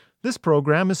This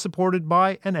program is supported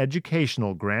by an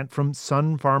educational grant from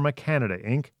Sun Pharma Canada,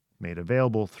 Inc., made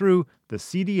available through the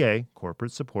CDA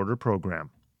Corporate Supporter Program.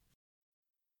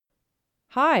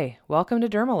 Hi, welcome to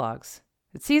Dermalogs.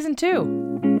 It's Season 2.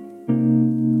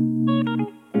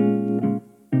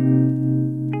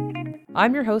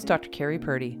 I'm your host, Dr. Carrie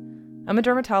Purdy. I'm a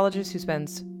dermatologist who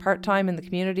spends part-time in the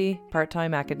community,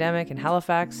 part-time academic in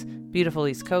Halifax, beautiful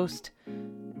East Coast.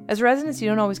 As residents, you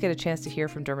don't always get a chance to hear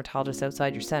from dermatologists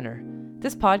outside your center.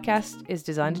 This podcast is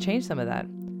designed to change some of that.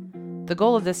 The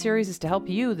goal of this series is to help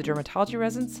you, the dermatology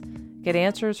residents, get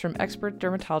answers from expert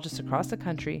dermatologists across the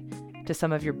country to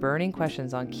some of your burning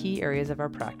questions on key areas of our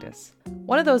practice.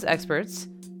 One of those experts,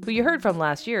 who you heard from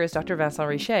last year, is Dr. Vincent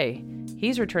Richer.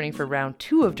 He's returning for round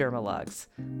 2 of Dermalogs.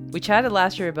 We chatted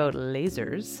last year about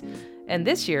lasers, and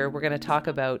this year we're going to talk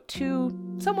about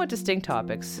 2 somewhat distinct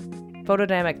topics: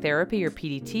 photodynamic therapy, or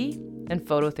PDT, and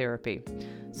phototherapy.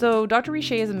 So Dr.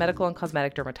 Richer is a medical and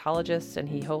cosmetic dermatologist, and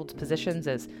he holds positions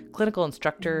as clinical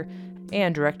instructor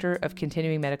and director of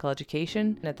continuing medical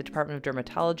education at the Department of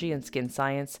Dermatology and Skin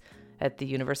Science at the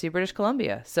University of British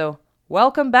Columbia. So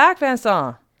welcome back,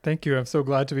 Vincent. Thank you. I'm so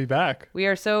glad to be back. We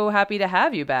are so happy to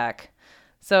have you back.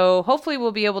 So hopefully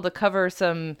we'll be able to cover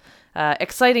some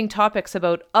exciting topics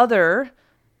about other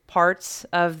parts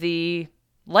of the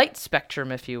light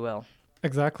spectrum, if you will.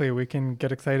 Exactly. We can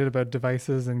get excited about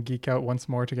devices and geek out once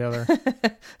more together.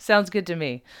 Sounds good to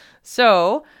me.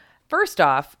 So first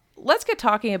off, let's get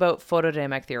talking about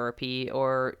photodynamic therapy,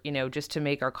 or, just to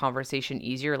make our conversation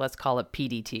easier, let's call it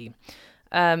PDT.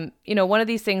 One of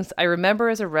these things I remember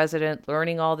as a resident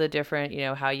learning all the different,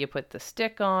 how you put the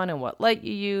stick on and what light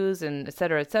you use and et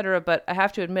cetera, but I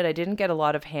have to admit I didn't get a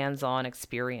lot of hands-on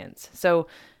experience. So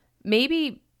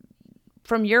maybe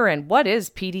from your end, what is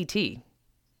PDT?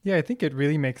 Yeah, I think it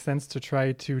really makes sense to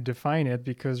try to define it,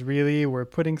 because really we're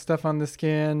putting stuff on the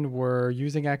skin, we're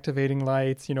using activating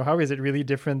lights. How is it really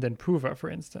different than PUVA,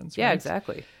 for instance? Yeah, right?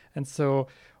 exactly. And so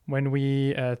when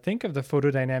we think of the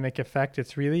photodynamic effect,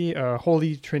 it's really a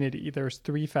holy trinity. There's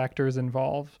 3 factors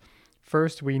involved.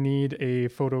 First, we need a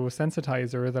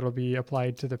photosensitizer that'll be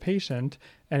applied to the patient,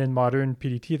 and in modern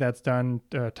PDT, that's done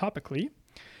topically.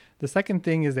 The second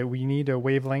thing is that we need a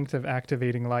wavelength of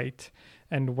activating light.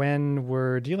 And when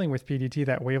we're dealing with PDT,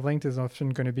 that wavelength is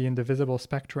often going to be in the visible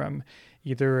spectrum,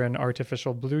 either an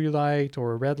artificial blue light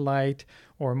or a red light,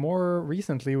 or more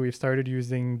recently, we've started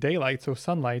using daylight, so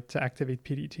sunlight, to activate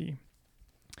PDT.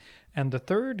 And the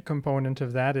third component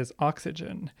of that is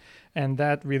oxygen. And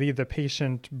that really the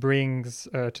patient brings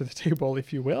to the table,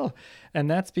 if you will. And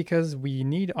that's because we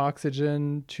need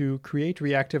oxygen to create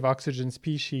reactive oxygen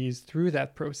species through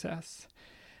that process.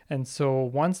 And so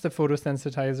once the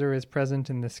photosensitizer is present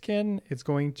in the skin, it's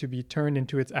going to be turned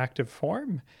into its active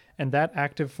form. And that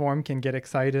active form can get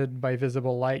excited by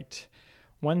visible light.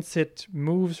 Once it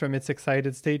moves from its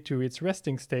excited state to its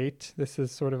resting state, this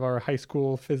is sort of our high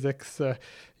school physics,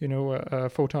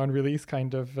 photon release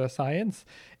kind of science,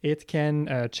 it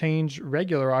can change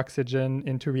regular oxygen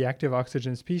into reactive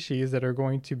oxygen species that are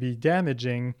going to be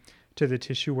damaging to the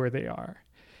tissue where they are.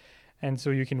 And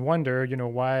so you can wonder,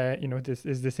 why,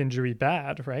 this injury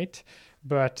bad, right?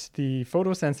 But the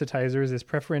photosensitizers is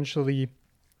preferentially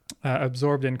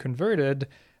absorbed and converted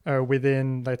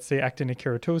within, let's say, actinic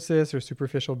keratosis or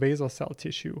superficial basal cell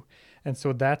tissue. And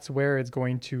so that's where it's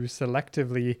going to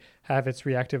selectively have its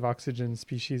reactive oxygen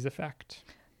species effect.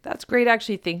 That's great,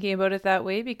 actually, thinking about it that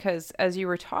way, because as you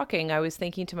were talking, I was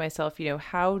thinking to myself,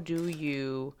 how do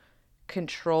you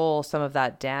control some of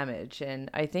that damage?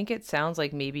 And I think it sounds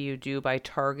like maybe you do by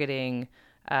targeting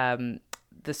the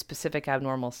specific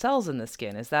abnormal cells in the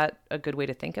skin. Is that a good way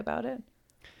to think about it?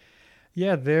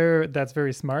 Yeah, that's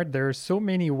very smart. There are so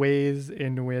many ways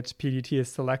in which PDT is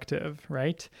selective,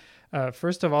 right?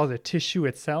 First of all, the tissue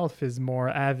itself is more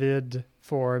avid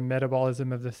for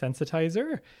metabolism of the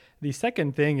sensitizer. The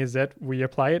second thing is that we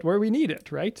apply it where we need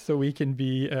it, right? So we can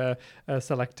be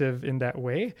selective in that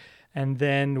way. And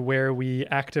then where we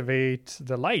activate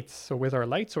the lights, so with our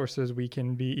light sources, we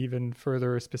can be even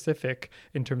further specific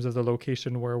in terms of the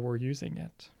location where we're using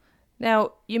it.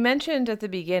 Now, you mentioned at the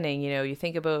beginning, you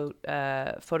think about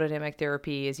photodynamic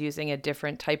therapy as using a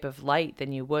different type of light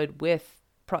than you would with,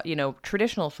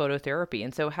 traditional phototherapy.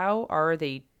 And so how are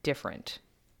they different?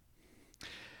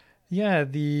 Yeah,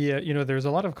 there's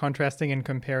a lot of contrasting and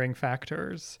comparing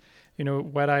factors.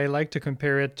 What I like to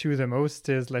compare it to the most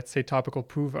is, let's say, topical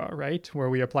PUVA, right? Where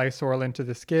we apply Sorlin to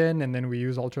the skin and then we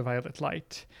use ultraviolet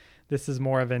light. This is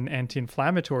more of an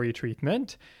anti-inflammatory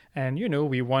treatment. And,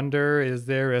 we wonder, is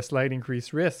there a slight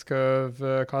increased risk of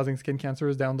causing skin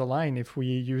cancers down the line if we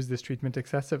use this treatment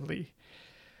excessively?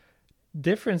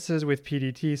 differences with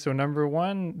PDT. So number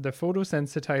one, the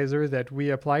photosensitizer that we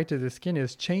apply to the skin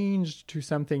is changed to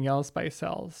something else by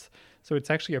cells. So it's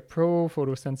actually a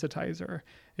pro-photosensitizer.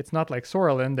 It's not like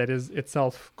Psoralen that is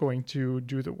itself going to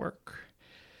do the work.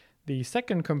 The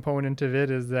second component of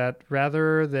it is that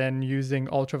rather than using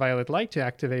ultraviolet light to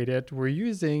activate it, we're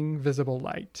using visible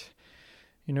light.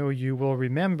 You will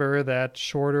remember that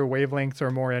shorter wavelengths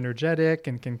are more energetic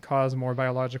and can cause more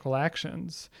biological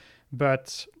actions.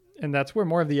 And that's where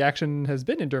more of the action has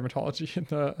been in dermatology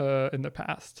in the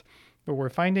past. But we're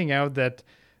finding out that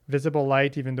visible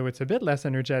light, even though it's a bit less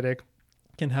energetic,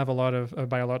 can have a lot of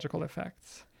biological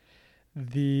effects.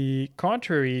 The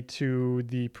contrary to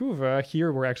the PUVA,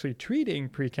 here we're actually treating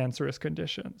precancerous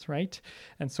conditions, right?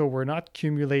 And so we're not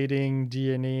accumulating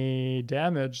DNA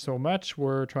damage so much.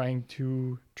 We're trying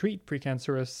to treat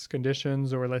precancerous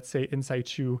conditions, or let's say in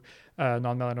situ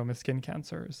non-melanoma skin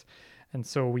cancers. And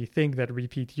so we think that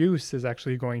repeat use is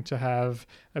actually going to have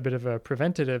a bit of a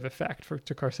preventative effect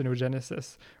to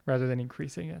carcinogenesis rather than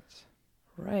increasing it.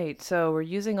 Right. So we're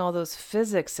using all those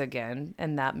physics again,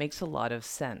 and that makes a lot of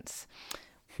sense.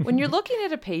 When you're looking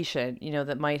at a patient,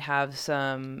 that might have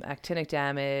some actinic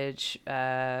damage,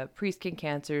 pre-skin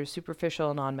cancers,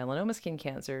 superficial non-melanoma skin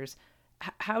cancers,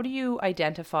 how do you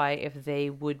identify if they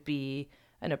would be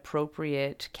an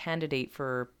appropriate candidate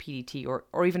for PDT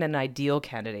or even an ideal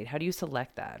candidate? How do you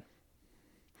select that?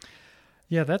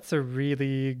 Yeah, that's a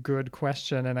really good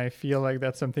question. And I feel like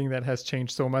that's something that has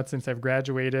changed so much since I've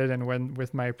graduated and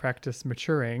with my practice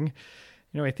maturing.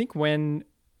 I think when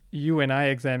you and I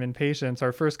examine patients,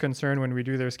 our first concern when we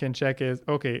do their skin check is,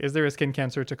 okay, is there a skin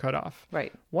cancer to cut off?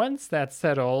 Right. Once that's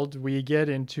settled, we get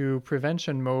into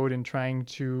prevention mode and trying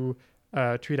to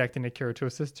treat actinic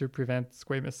keratosis to prevent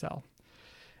squamous cell.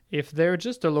 If they're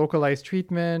just a localized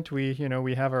treatment, we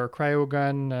have our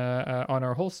cryogun on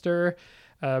our holster,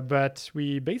 but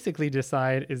we basically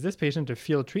decide, is this patient a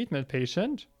field treatment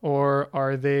patient or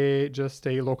are they just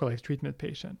a localized treatment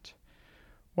patient?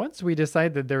 Once we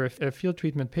decide that they're a field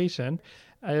treatment patient,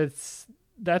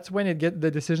 that's when the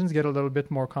decisions get a little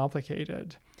bit more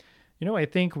complicated. I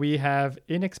think we have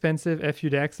inexpensive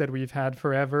FUDEX that we've had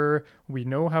forever. We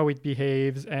know how it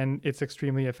behaves and it's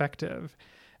extremely effective.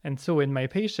 And so in my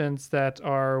patients that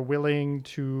are willing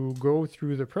to go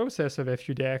through the process of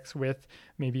FUDEX with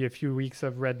maybe a few weeks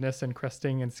of redness and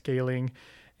crusting and scaling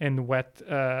and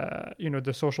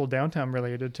the social downtime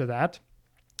related to that,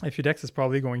 FUDEX is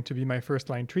probably going to be my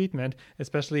first line treatment,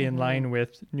 especially in line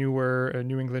with newer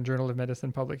New England Journal of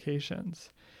Medicine publications.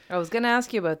 I was going to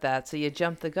ask you about that, so you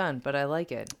jumped the gun, but I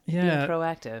like it. Yeah. Being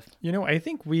proactive. I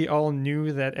think we all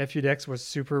knew that FUDEX was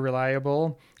super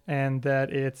reliable and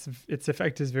that its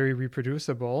effect is very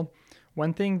reproducible.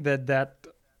 One thing that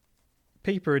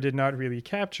paper did not really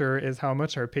capture is how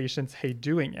much our patients hate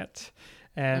doing it,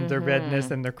 and the redness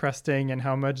and the crusting and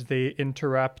how much they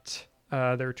interrupt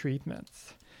their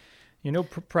treatments.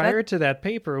 Prior to that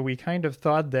paper, we kind of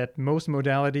thought that most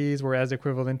modalities were as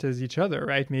equivalent as each other,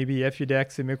 right? Maybe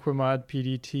FUDEX, imiquimod,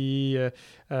 PDT,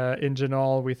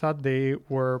 Ingenol, we thought they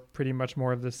were pretty much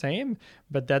more of the same,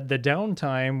 but that the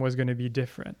downtime was going to be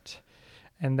different.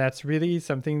 And that's really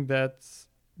something that's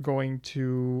going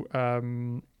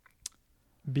to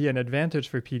be an advantage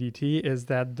for PDT, is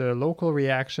that the local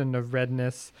reaction of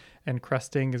redness and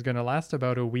crusting is going to last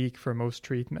about a week for most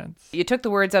treatments. You took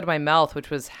the words out of my mouth, which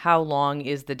was how long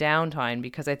is the downtime?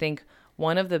 Because I think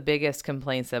one of the biggest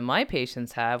complaints that my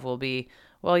patients have will be,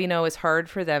 well, it's hard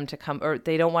for them to come, or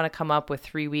they don't want to come up with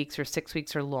 3 weeks or 6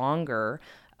 weeks or longer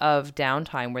of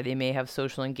downtime where they may have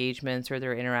social engagements or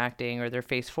they're interacting or they're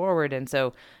face forward. And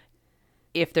so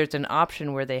if there's an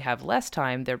option where they have less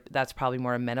time, that's probably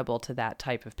more amenable to that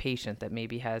type of patient that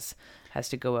maybe has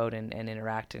to go out and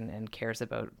interact and cares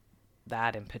about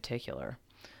that in particular.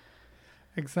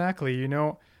 Exactly.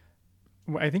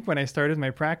 I think when I started my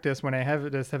practice, when I have a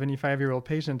 75-year-old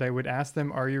patient, I would ask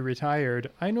them, are you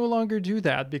retired? I no longer do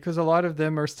that because a lot of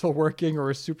them are still working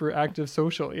or super active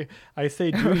socially. I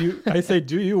say,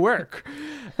 do you work?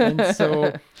 And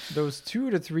so those 2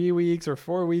 to 3 weeks or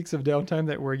 4 weeks of downtime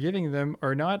that we're giving them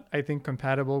are not, I think,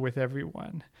 compatible with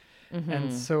everyone.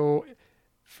 And so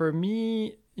for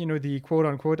me, the quote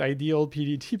unquote ideal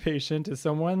PDT patient is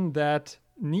someone that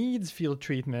needs field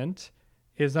treatment,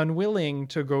 is unwilling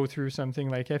to go through something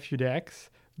like FUDEX,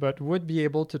 but would be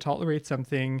able to tolerate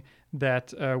something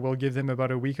that will give them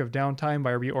about a week of downtime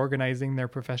by reorganizing their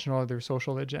professional or their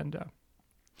social agenda.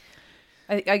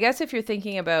 I guess if you're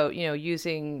thinking about,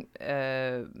 using,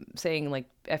 saying like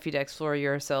Efudix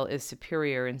fluorouracil is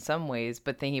superior in some ways,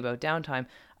 but thinking about downtime,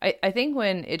 I think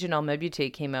when Igenol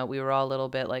Mebutate came out, we were all a little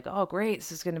bit like, oh, great,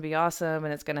 this is going to be awesome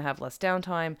and it's going to have less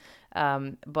downtime.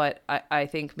 But I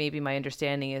think maybe my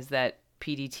understanding is that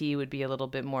PDT would be a little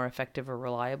bit more effective or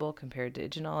reliable compared to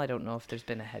Igenol. I don't know if there's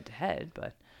been a head-to-head,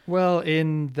 but... Well,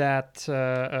 in that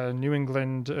New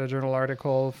England Journal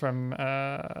article from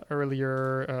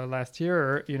earlier last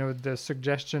year, the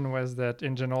suggestion was that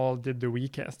Igenol did the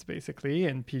weakest, basically,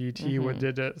 and PDT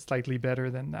did slightly better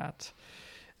than that.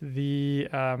 The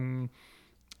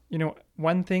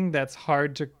one thing that's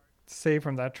hard to say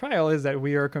from that trial is that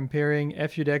we are comparing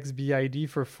Efudix BID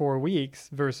for 4 weeks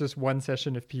versus 1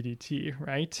 session of PDT,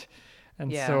 right?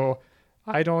 And so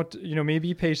I don't,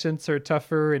 maybe patients are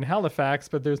tougher in Halifax,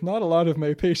 but there's not a lot of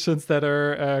my patients that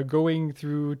are going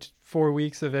through 4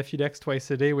 weeks of Efudix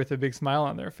twice a day with a big smile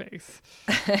on their face.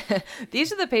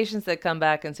 These are the patients that come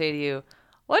back and say to you,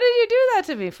 what did you do that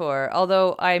to me for?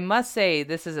 Although I must say,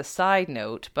 this is a side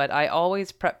note, but I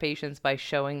always prep patients by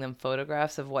showing them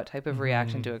photographs of what type of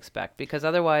reaction to expect, because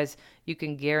otherwise you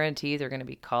can guarantee they're going to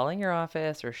be calling your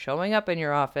office or showing up in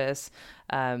your office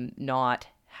not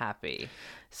happy.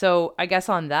 So I guess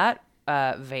on that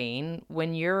vein,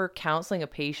 when you're counseling a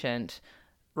patient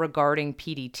regarding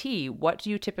PDT, what do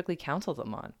you typically counsel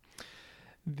them on?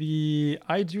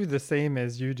 I do the same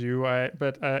as you do,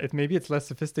 but maybe it's less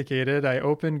sophisticated. I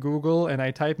open Google and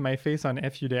I type my face on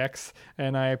Efudix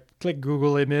and I click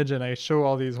Google image and I show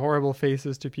all these horrible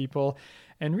faces to people.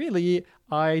 And really,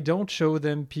 I don't show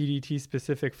them PDT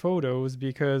specific photos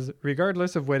because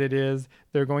regardless of what it is,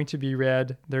 they're going to be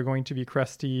red, they're going to be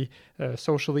crusty.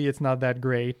 Socially, it's not that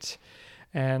great.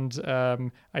 And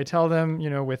I tell them,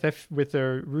 with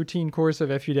a routine course of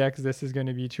Efudix, this is going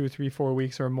to be 2, 3, 4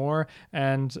 weeks or more.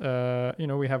 And,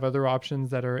 we have other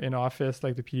options that are in office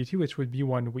like the PDT, which would be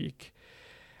 1 week.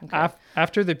 Okay.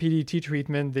 After the PDT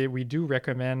treatment, we do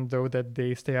recommend, though, that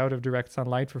they stay out of direct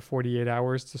sunlight for 48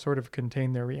 hours to sort of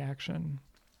contain their reaction.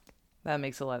 That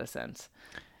makes a lot of sense.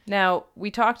 Now,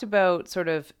 we talked about sort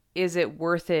of, is it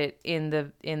worth it in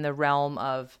the realm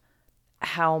of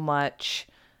how much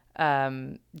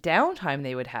downtime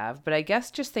they would have, but I guess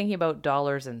just thinking about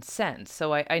dollars and cents.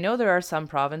 So I know there are some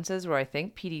provinces where I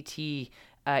think PDT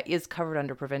is covered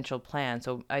under provincial plan.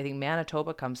 So I think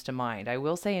Manitoba comes to mind. I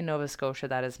will say in Nova Scotia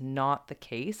that is not the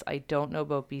case. I don't know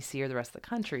about BC or the rest of the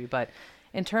country, but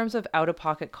in terms of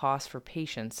out-of-pocket costs for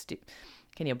patients,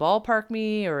 can you ballpark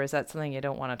me, or is that something you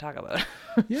don't want to talk about?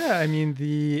 Yeah, I mean,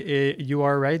 you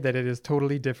are right that it is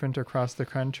totally different across the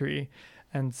country.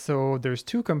 And so there's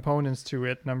 2 components to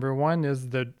it. Number one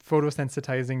is the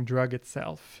photosensitizing drug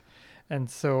itself. And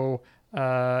so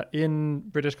in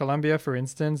British Columbia, for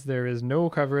instance, there is no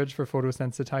coverage for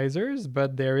photosensitizers,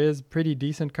 but there is pretty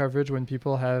decent coverage when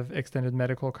people have extended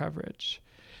medical coverage.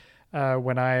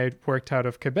 When I worked out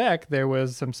of Quebec, there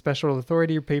was some special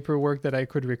authority paperwork that I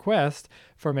could request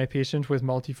for my patient with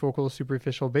multifocal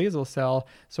superficial basal cell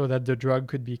so that the drug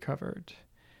could be covered.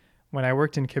 When I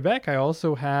worked in Quebec, I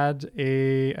also had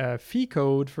a fee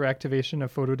code for activation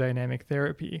of photodynamic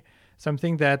therapy,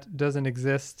 something that doesn't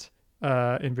exist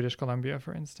in British Columbia,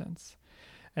 for instance.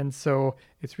 And so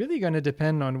it's really going to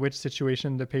depend on which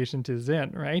situation the patient is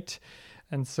in, right?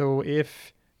 And so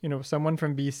if someone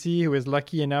from BC who is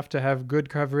lucky enough to have good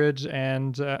coverage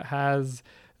and has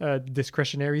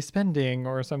discretionary spending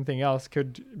or something else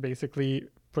could basically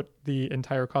put the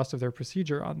entire cost of their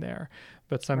procedure on there.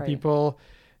 But some people...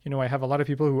 I have a lot of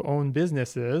people who own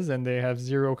businesses and they have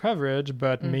zero coverage,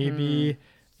 but maybe,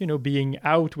 being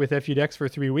out with Efudix for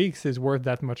 3 weeks is worth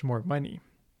that much more money.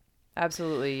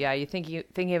 Absolutely. Yeah.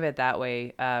 Thinking of it that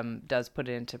way does put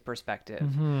it into perspective.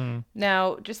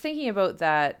 Now, just thinking about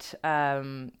that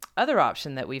other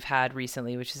option that we've had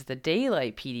recently, which is the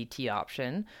daylight PDT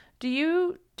option. Do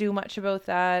you do much about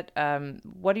that?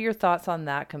 What are your thoughts on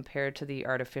that compared to the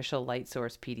artificial light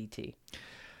source PDT?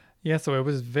 Yeah, so I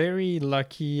was very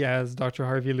lucky as Dr.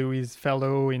 Harvey Louis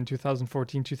fellow in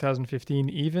 2014, 2015,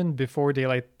 even before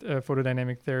daylight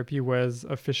photodynamic therapy was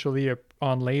officially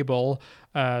on label,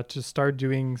 to start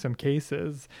doing some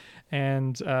cases.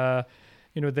 And,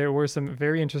 there were some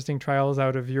very interesting trials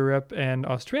out of Europe and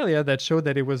Australia that showed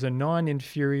that it was a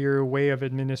non-inferior way of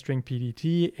administering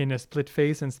PDT in a split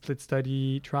phase and split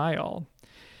study trial.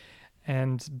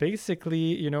 And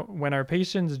basically, when our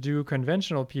patients do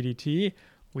conventional PDT,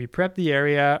 we prep the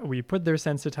area, we put their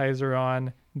sensitizer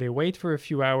on, they wait for a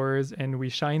few hours, and we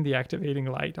shine the activating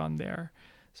light on there.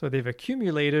 So they've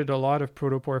accumulated a lot of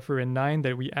protoporphyrin IX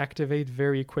that we activate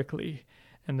very quickly.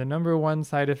 And the number one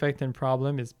side effect and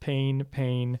problem is pain,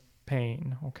 pain,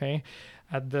 pain. Okay,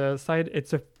 at the side,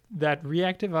 that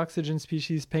reactive oxygen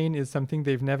species pain is something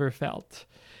they've never felt.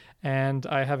 And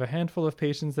I have a handful of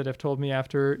patients that have told me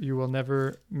after, you will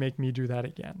never make me do that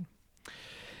again.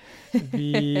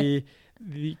 The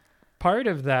part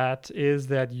of that is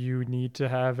that you need to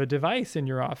have a device in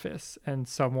your office and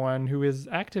someone who is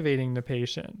activating the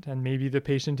patient. And maybe the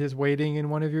patient is waiting in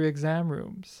one of your exam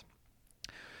rooms.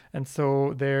 And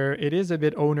so it is a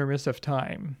bit onerous of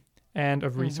time and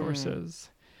of resources.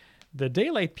 The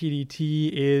daylight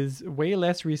PDT is way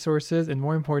less resources and,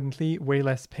 more importantly, way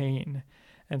less pain.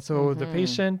 And so the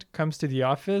patient comes to the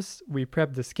office, we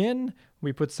prep the skin,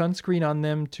 we put sunscreen on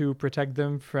them to protect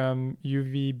them from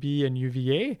UVB and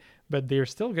UVA, but they're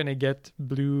still going to get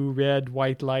blue, red,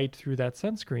 white light through that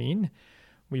sunscreen.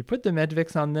 We put the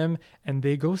Medvix on them and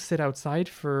they go sit outside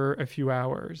for a few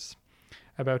hours,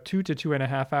 about 2 to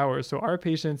 2.5 hours. So our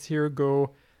patients here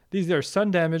go, these are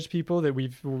sun-damaged people that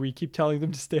we keep telling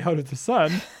them to stay out of the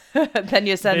sun. Then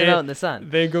you send them out in the sun.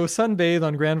 They go sunbathe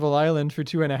on Granville Island for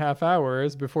 2.5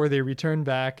 hours before they return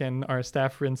back, and our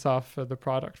staff rinse off the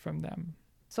product from them.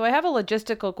 So I have a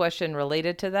logistical question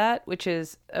related to that, which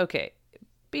is, okay,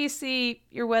 BC,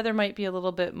 your weather might be a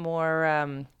little bit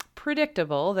more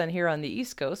predictable than here on the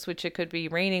East Coast, which it could be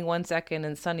raining one second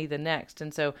and sunny the next.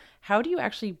 And so how do you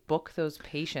actually book those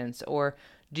patients? Or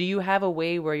do you have a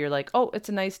way where you're like, oh, it's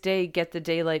a nice day, get the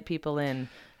daylight people in?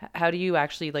 How do you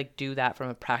actually do that from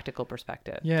a practical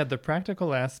perspective? Yeah, the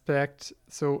practical aspect.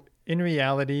 So in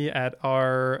reality, at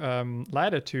our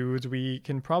latitudes, we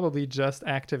can probably just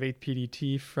activate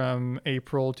PDT from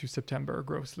April to September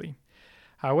grossly.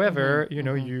 However,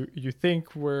 you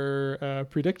think we're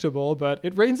predictable, but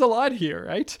it rains a lot here,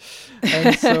 right?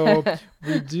 And so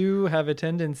we do have a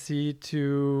tendency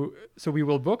so we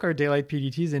will book our daylight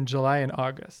PDTs in July and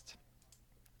August.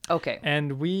 Okay.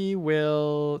 And we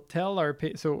will tell our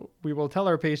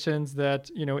patients that,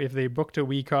 if they booked a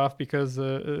week off because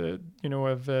of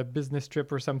a business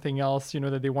trip or something else,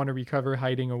 that they want to recover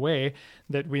hiding away,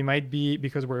 that we might be,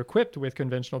 because we're equipped with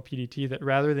conventional PDT, that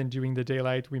rather than doing the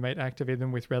daylight, we might activate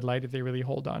them with red light if they really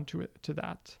hold on to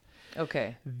that.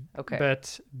 Okay.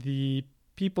 But the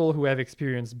people who have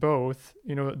experienced both,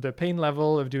 the pain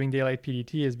level of doing daylight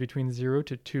PDT is between 0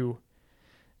 to 2.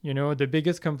 The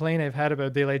biggest complaint I've had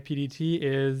about daylight PDT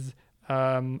is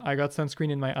I got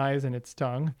sunscreen in my eyes and it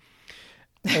stung.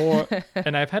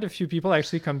 And I've had a few people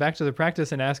actually come back to the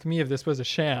practice and ask me if this was a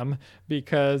sham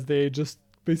because they just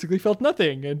basically felt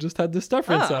nothing and just had this stuff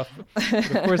rinse off.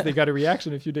 But of course, they got a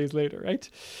reaction a few days later, right?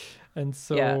 And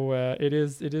so it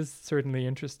is certainly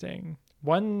interesting.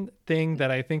 One thing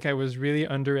that I think I was really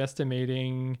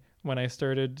underestimating when I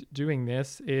started doing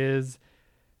this is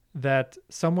that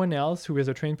someone else who is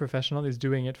a trained professional is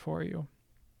doing it for you.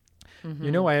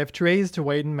 I have trays to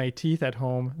whiten my teeth at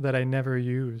home that I never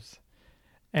use.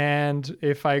 And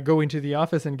if I go into the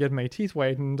office and get my teeth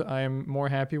whitened, I'm more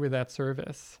happy with that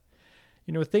service.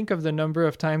 Think of the number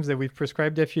of times that we've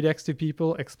prescribed Effudex to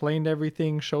people, explained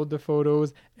everything, showed the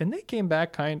photos, and they came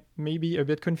back maybe a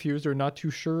bit confused or not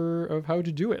too sure of how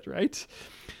to do it, right?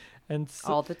 And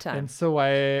so, all the time. And so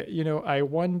I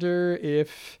wonder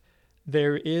if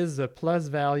there is a plus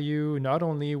value not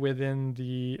only within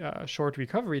the short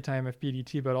recovery time of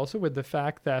PDT, but also with the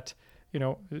fact that,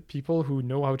 people who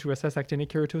know how to assess actinic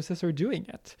keratosis are doing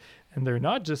it. And they're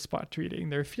not just spot treating,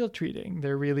 they're field treating.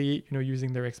 They're really,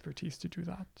 using their expertise to do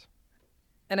that.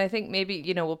 And I think maybe,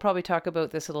 we'll probably talk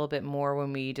about this a little bit more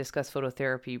when we discuss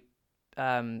phototherapy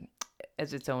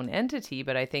as its own entity,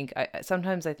 but I think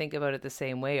sometimes I think about it the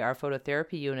same way. Our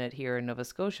phototherapy unit here in Nova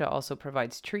Scotia also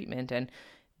provides treatment, and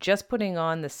just putting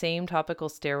on the same topical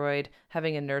steroid,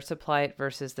 having a nurse apply it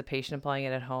versus the patient applying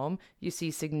it at home, you see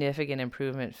significant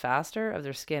improvement faster of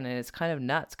their skin. And it's kind of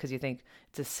nuts because you think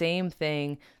it's the same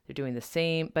thing, they're doing the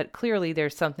same, but clearly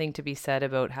there's something to be said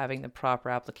about having the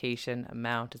proper application,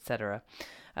 amount, etc.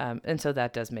 And so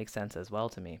that does make sense as well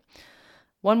to me.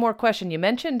 One more question. You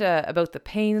mentioned about the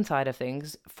pain side of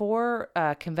things. For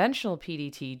conventional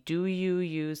PDT, do you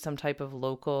use some type of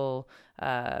local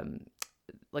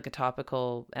like a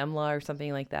topical EMLA or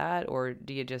something like that? Or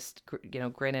do you just,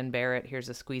 grin and bear it? Here's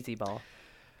a squeezy ball.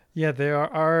 Yeah, there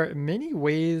are many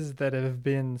ways that have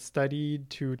been studied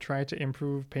to try to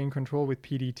improve pain control with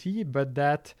PDT, but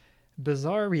that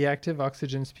bizarre reactive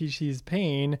oxygen species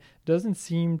pain doesn't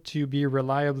seem to be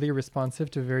reliably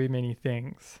responsive to very many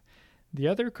things. The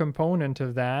other component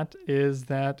of that is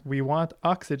that we want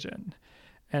oxygen.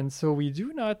 And so we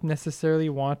do not necessarily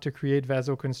want to create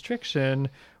vasoconstriction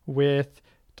with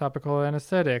topical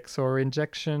anesthetics or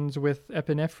injections with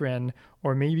epinephrine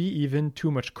or maybe even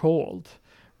too much cold,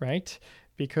 right?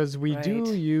 because we do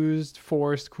Right. use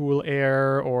forced cool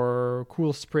air or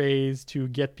cool sprays to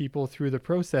get people through the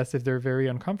process if they're very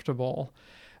uncomfortable.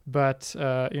 But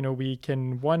we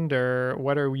can wonder,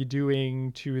 what are we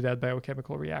doing to that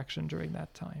biochemical reaction during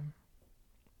that time?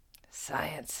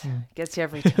 Science gets you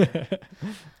every time.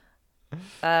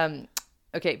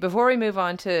 Okay, before we move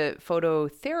on to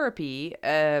phototherapy,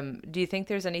 do you think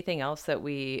there's anything else that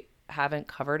we haven't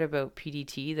covered about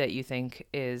PDT that you think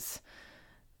is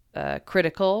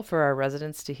critical for our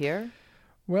residents to hear?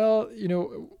 Well,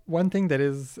 one thing that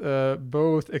is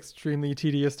both extremely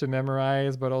tedious to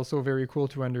memorize, but also very cool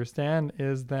to understand,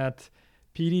 is that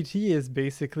PDT is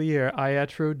basically an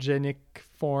iatrogenic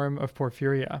form of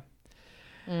porphyria.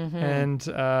 Mm-hmm. And,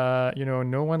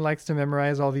 no one likes to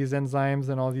memorize all these enzymes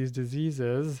and all these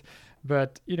diseases.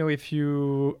 But, if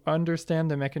you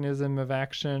understand the mechanism of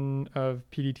action of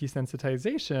PDT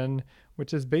sensitization,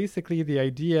 which is basically the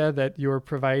idea that you're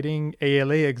providing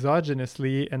ALA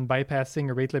exogenously and bypassing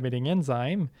a rate-limiting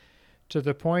enzyme to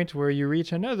the point where you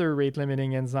reach another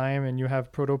rate-limiting enzyme and you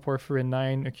have protoporphyrin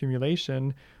IX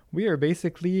accumulation, we are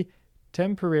basically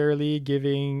temporarily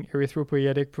giving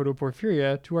erythropoietic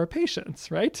protoporphyria to our patients,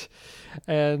 right?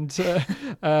 And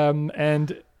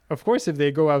of course, if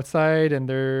they go outside and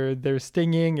they're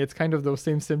stinging, it's kind of those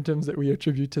same symptoms that we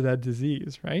attribute to that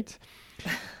disease, right?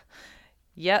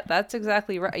 Yeah, that's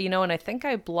exactly right. And I think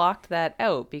I blocked that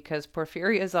out because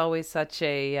porphyria is always such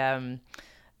a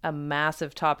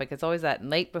massive topic. It's always that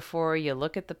night before you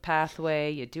look at the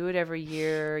pathway, you do it every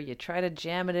year, you try to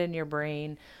jam it in your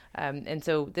brain. And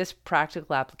so this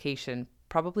practical application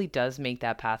probably does make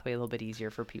that pathway a little bit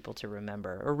easier for people to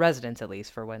remember, or residents at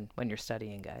least, for when you're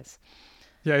studying, guys.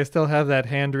 Yeah, I still have that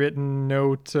handwritten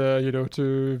note,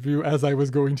 to view as I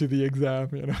was going to the exam,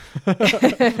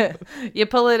 You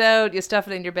pull it out, you stuff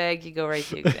it in your bag, you go right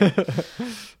to exam.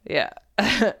 Yeah.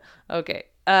 Okay.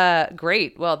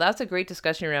 Great. Well, that's a great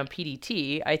discussion around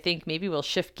PDT. I think maybe we'll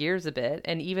shift gears a bit.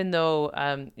 And even though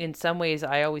in some ways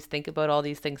I always think about all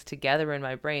these things together in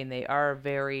my brain, they are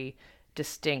very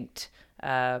distinct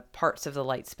parts of the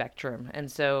light spectrum.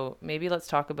 And so maybe let's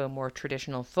talk about more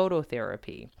traditional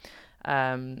phototherapy.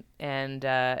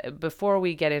 Before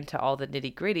we get into all the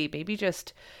nitty gritty, maybe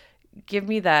just give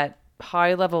me that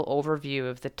high level overview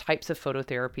of the types of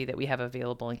phototherapy that we have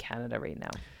available in Canada right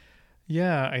now.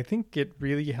 Yeah, I think it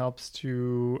really helps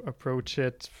to approach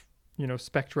it,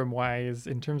 spectrum wise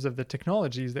in terms of the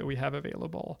technologies that we have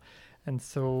available. And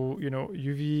so,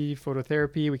 UV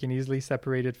phototherapy, we can easily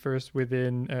separate it first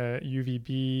within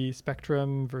UVB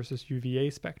spectrum versus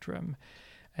UVA spectrum.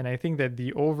 And I think that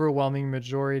the overwhelming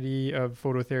majority of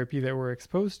phototherapy that we're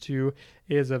exposed to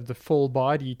is of the full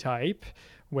body type,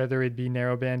 whether it be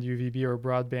narrowband UVB or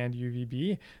broadband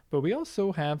UVB. But we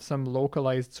also have some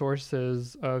localized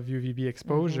sources of UVB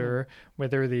exposure,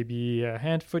 whether they be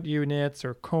hand-foot units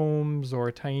or combs or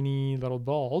tiny little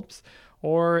bulbs,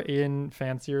 or in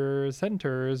fancier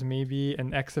centers, maybe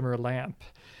an excimer lamp,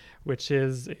 which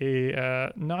is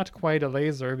a not quite a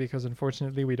laser, because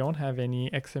unfortunately we don't have any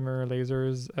excimer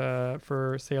lasers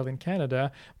for sale in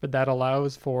Canada, but that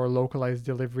allows for localized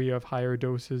delivery of higher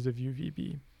doses of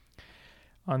UVB.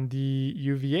 On the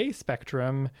UVA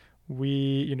spectrum,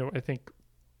 I think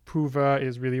PUVA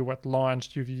is really what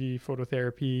launched UV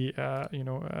phototherapy,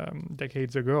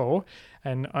 decades ago.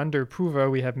 And under PUVA,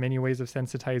 we have many ways of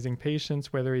sensitizing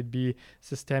patients, whether it be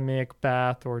systemic,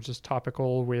 bath, or just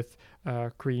topical with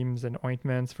creams and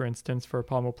ointments, for instance, for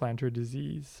palmoplantar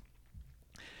disease.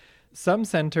 Some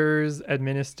centers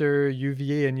administer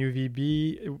UVA and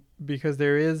UVB because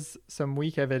there is some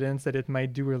weak evidence that it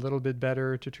might do a little bit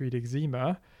better to treat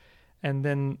eczema. And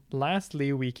then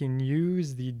lastly, we can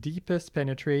use the deepest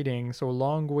penetrating, so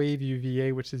long wave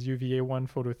UVA, which is UVA1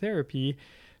 phototherapy,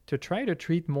 to try to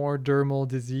treat more dermal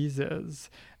diseases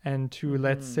and to,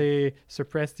 let's say,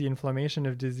 suppress the inflammation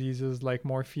of diseases like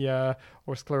morphea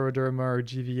or scleroderma or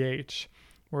GVH.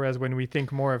 Whereas when we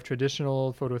think more of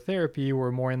traditional phototherapy,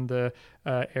 we're more in the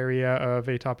area of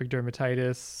atopic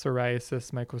dermatitis,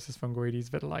 psoriasis, mycosis fungoides,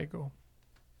 vitiligo.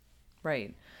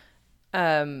 Right.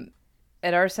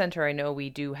 At our center, I know we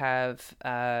do have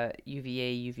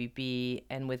UVA, UVB,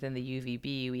 and within the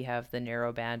UVB, we have the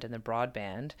narrowband and the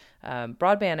broadband.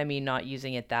 Broadband, I mean, not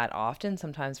using it that often,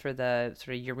 sometimes for the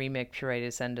sort of uremic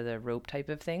pruritus end of the rope type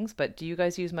of things. But do you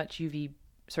guys use much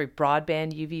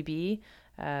broadband UVB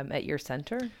at your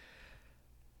center?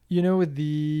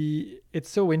 It's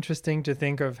so interesting to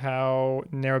think of how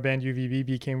narrowband UVB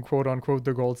became quote unquote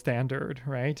the gold standard,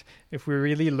 right? If we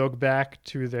really look back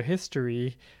to the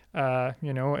history, a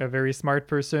very smart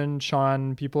person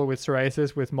shone people with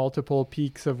psoriasis with multiple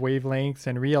peaks of wavelengths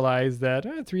and realized that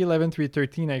 311,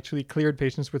 313 actually cleared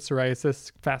patients with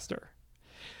psoriasis faster.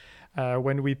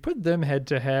 When we put them head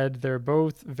to head, they're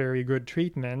both very good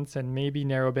treatments, and maybe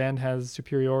narrowband has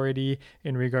superiority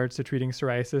in regards to treating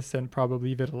psoriasis and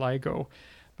probably vitiligo.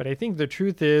 But I think the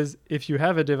truth is, if you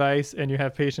have a device and you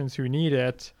have patients who need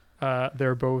it,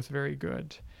 they're both very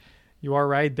good. You are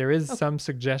right. There is some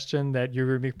suggestion that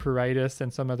uveitic pruritus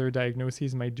and some other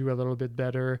diagnoses might do a little bit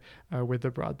better with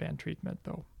the broadband treatment,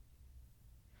 though.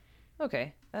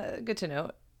 Okay, good to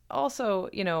know. Also,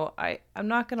 I'm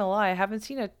not going to lie, I haven't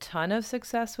seen a ton of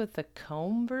success with the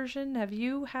comb version. Have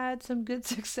you had some good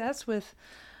success with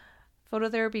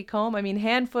phototherapy comb? I mean,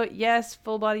 hand, foot, yes,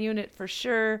 full body unit for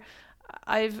sure.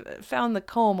 I've found the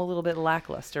comb a little bit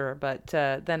lackluster, but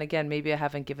then again, maybe I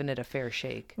haven't given it a fair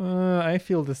shake. I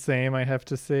feel the same. I have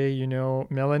to say,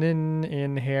 melanin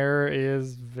in hair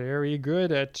is very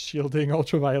good at shielding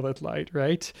ultraviolet light,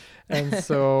 right? And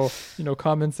so,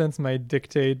 common sense might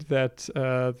dictate that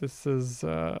this is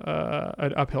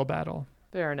an uphill battle.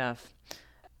 Fair enough.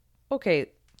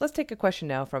 Okay, let's take a question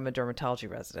now from a dermatology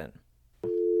resident.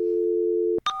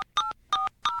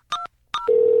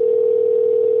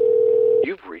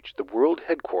 You've reached the world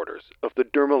headquarters of the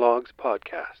Dermalogs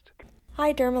podcast.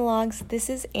 Hi Dermalogs,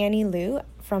 this is Annie Liu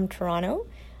from Toronto.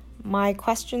 My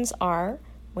questions are,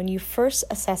 when you first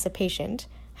assess a patient,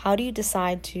 how do you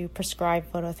decide to prescribe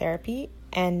phototherapy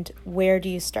and where do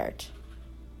you start?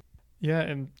 Yeah,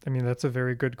 and I mean, that's a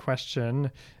very good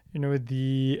question.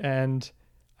 And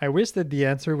I wish that the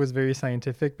answer was very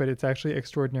scientific, but it's actually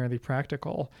extraordinarily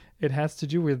practical. It has to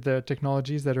do with the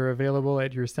technologies that are available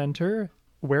at your center,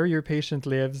 where your patient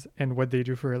lives, and what they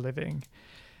do for a living.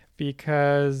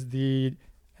 Because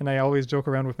and I always joke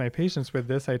around with my patients with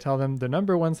this, I tell them the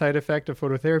number one side effect of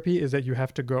phototherapy is that you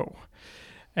have to go.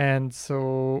 And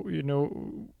so,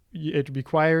 it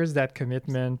requires that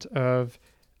commitment of,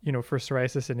 for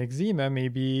psoriasis and eczema,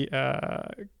 maybe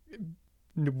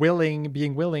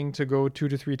being willing to go 2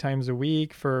 to 3 times a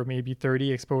week for maybe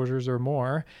 30 exposures or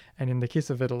more. And in the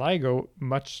case of vitiligo,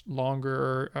 much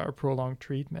longer prolonged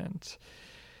treatment.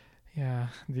 Yeah,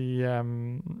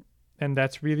 and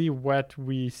that's really what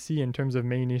we see in terms of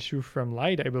main issue from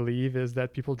light, I believe, is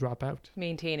that people drop out.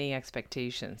 Maintaining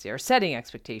expectations, or setting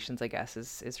expectations, I guess,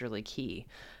 is really key.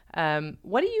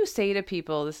 What do you say to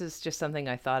people? This is just something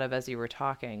I thought of as you were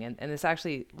talking, and this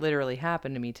actually literally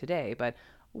happened to me today, but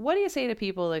what do you say to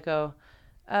people that go,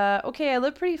 okay, I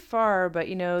live pretty far, but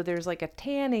there's like a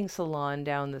tanning salon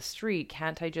down the street.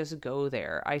 Can't I just go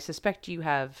there? I suspect you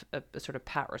have a sort of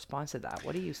pat response to that.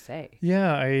 What do you say?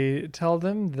 Yeah, I tell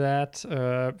them that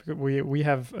we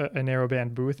have a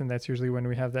narrowband booth, and that's usually when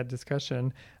we have that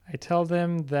discussion. I tell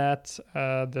them that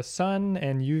the sun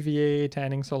and UVA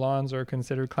tanning salons are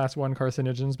considered class 1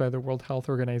 carcinogens by the World Health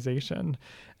Organization,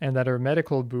 and that our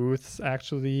medical booths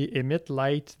actually emit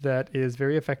light that is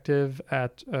very effective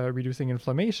at reducing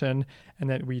inflammation, and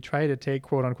that we try to take,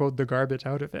 quote unquote, the garbage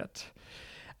out of it.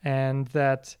 And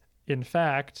that, in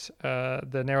fact,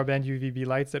 the narrowband UVB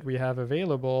lights that we have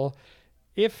available,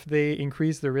 if they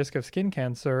increase the risk of skin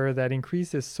cancer, that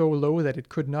increase is so low that it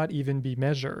could not even be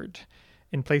measured.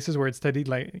 In places where it's studied,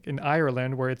 like in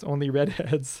Ireland, where it's only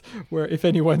redheads, where if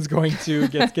anyone's going to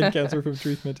get skin cancer from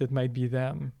treatment, it might be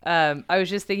them. I was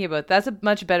just thinking about that's a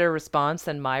much better response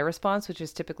than my response, which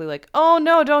is typically like, "Oh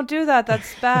no, don't do that.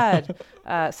 That's bad."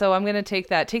 So I'm gonna take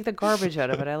the garbage out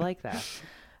of it. I like that.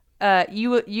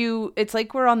 It's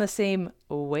like we're on the same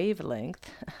wavelength.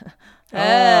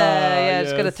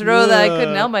 Just gonna throw that. I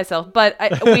couldn't help myself. But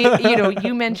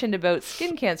you mentioned about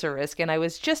skin cancer risk, and I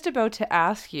was just about to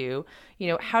ask you,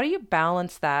 how do you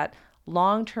balance that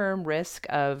long-term risk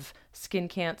of skin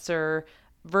cancer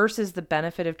versus the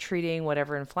benefit of treating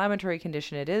whatever inflammatory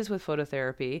condition it is with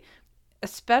phototherapy,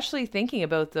 especially thinking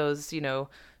about those,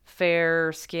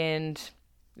 fair-skinned,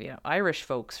 Irish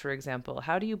folks, for example.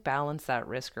 How do you balance that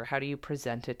risk, or how do you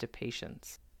present it to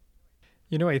patients?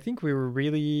 I think we were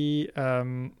really,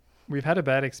 we've had a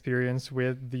bad experience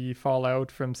with the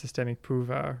fallout from systemic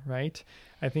PUVA, right?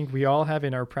 I think we all have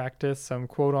in our practice some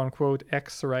quote unquote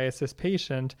ex-psoriasis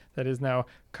patient that is now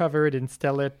covered in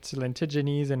stellate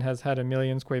lentiginous and has had 1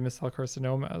 million squamous cell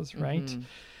carcinomas, right?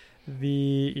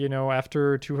 Mm-hmm.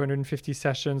 After 250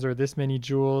 sessions or this many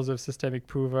joules of systemic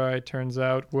PUVA, it turns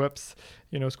out,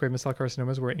 squamous cell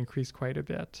carcinomas were increased quite a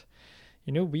bit.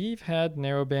 We've had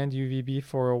narrowband UVB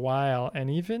for a while, and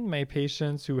even my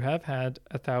patients who have had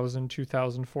 1,000,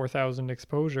 2,000, 4,000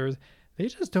 exposures, they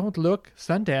just don't look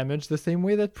sun damaged the same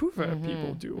way that PUVA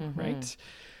people do, right?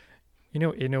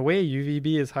 In a way,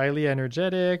 UVB is highly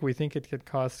energetic. We think it could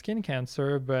cause skin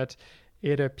cancer, but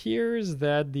it appears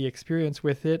that the experience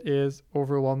with it is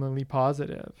overwhelmingly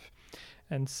positive.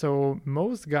 And so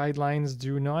most guidelines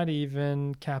do not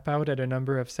even cap out at a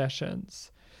number of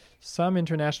sessions. Some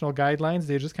international guidelines,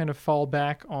 they just kind of fall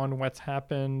back on what's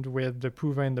happened with the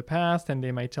PUVA in the past, and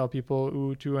they might tell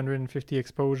people, 250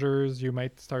 exposures, you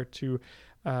might start to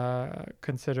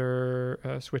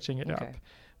consider switching it up.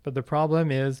 But the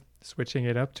problem is switching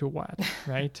it up to what,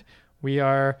 right? We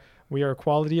are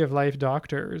quality of life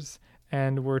doctors,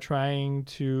 and we're trying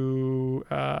to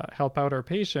help out our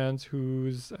patients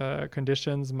whose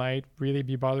conditions might really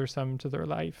be bothersome to their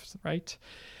lives, right?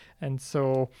 And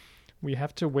so we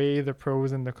have to weigh the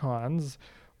pros and the cons.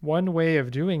 One way of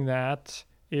doing that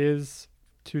is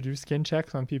to do skin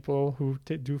checks on people who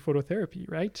do phototherapy,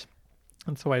 right?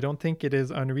 And so I don't think it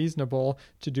is unreasonable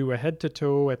to do a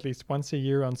head-to-toe at least once a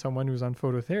year on someone who's on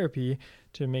phototherapy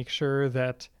to make sure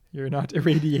that you're not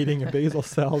irradiating a basal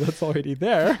cell that's already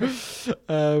there.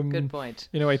 Good point.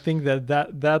 I think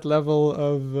that level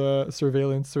of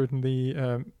surveillance certainly,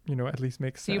 at least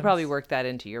makes sense. So you probably work that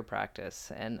into your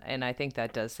practice. And I think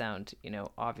that does sound,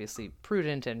 obviously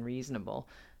prudent and reasonable.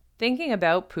 Thinking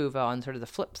about PUVA on sort of the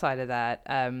flip side of that,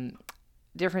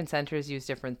 different centers use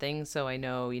different things. So I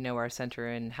know, our center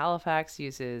in Halifax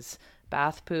uses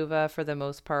bath PUVA for the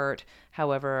most part.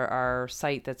 However, our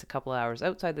site that's a couple hours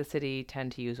outside the city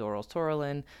tend to use oral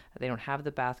Sorolin. They don't have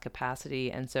the bath capacity.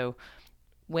 And so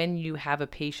when you have a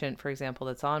patient, for example,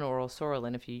 that's on oral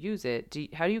Sorolin, if you use it,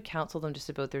 how do you counsel them just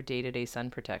about their day-to-day sun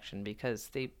protection? Because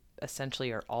they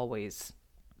essentially are always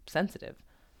sensitive.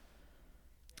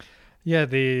 Yeah,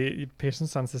 the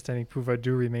patients on systemic PUVA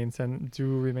do remain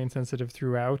sensitive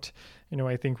throughout.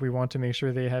 I think we want to make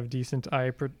sure they have decent eye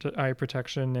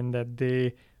protection and that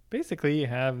they basically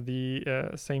have the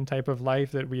same type of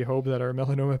life that we hope that our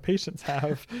melanoma patients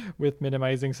have with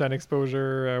minimizing sun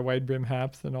exposure, wide brim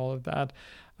hats, and all of that.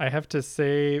 I have to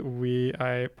say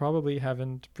I probably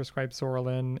haven't prescribed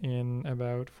Sorolin in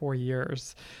about 4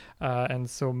 years. And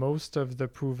so most of the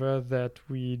PUVA that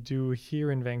we do here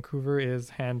in Vancouver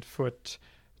is hand-foot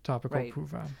topical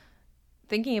PUVA.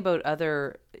 Thinking about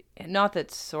not that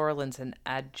Sorolin's an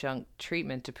adjunct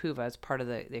treatment to PUVA as part of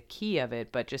the key of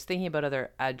it, but just thinking about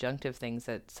other adjunctive things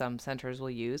that some centers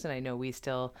will use. And I know we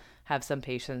still have some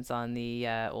patients on the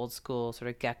old school sort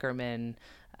of Geckerman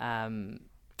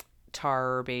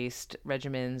tar-based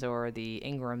regimens or the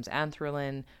Ingram's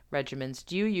anthralin regimens.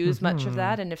 Do you use much of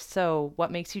that? And if so,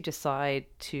 what makes you decide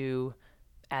to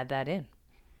add that in?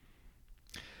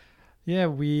 Yeah,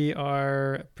 we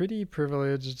are pretty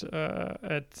privileged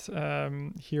at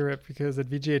here because at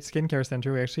VGH Skincare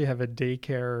Center, we actually have a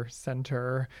daycare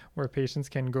center where patients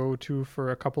can go to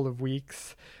for a couple of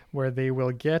weeks where they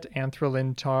will get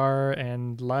anthralin tar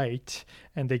and light,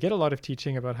 and they get a lot of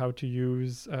teaching about how to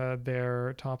use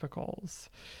their topicals.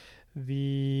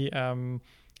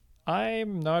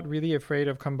 I'm not really afraid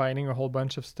of combining a whole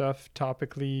bunch of stuff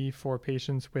topically for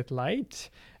patients with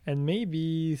light. And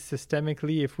maybe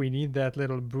systemically, if we need that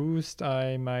little boost,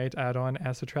 I might add on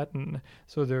acitretin.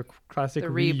 So the classic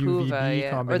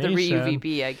RE-UVB combination. Or the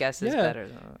RE-UVB, I guess, is better.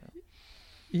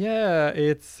 Yeah,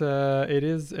 it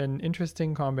is an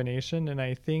interesting combination. And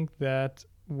I think that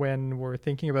when we're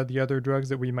thinking about the other drugs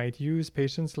that we might use,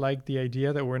 patients like the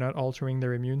idea that we're not altering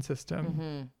their immune system.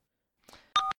 Mm-hmm.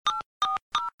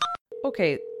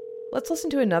 Okay, let's listen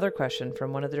to another question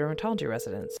from one of the dermatology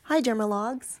residents. Hi,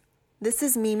 Dermalogs. This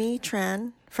is Mimi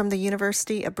Tran from the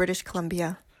University of British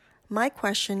Columbia. My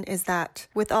question is that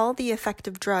with all the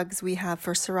effective drugs we have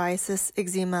for psoriasis,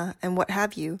 eczema, and what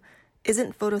have you,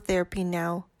 isn't phototherapy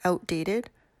now outdated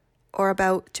or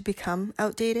about to become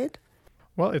outdated?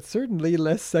 Well, it's certainly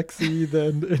less sexy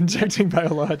than injecting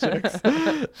biologics.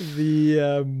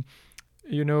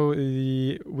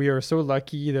 We are so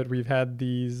lucky that we've had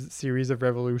these series of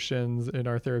revolutions in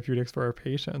our therapeutics for our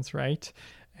patients, right?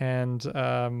 And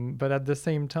but at the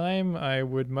same time, I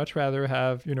would much rather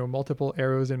have multiple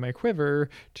arrows in my quiver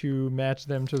to match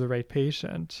them to the right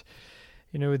patient.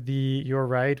 You're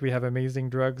right. We have amazing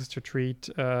drugs to treat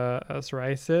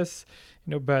psoriasis.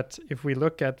 But if we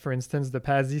look at, for instance, the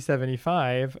PASI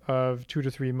 75 of 2 to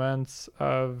 3 months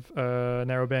of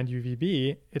narrowband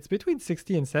UVB, it's between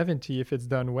 60 and 70 if it's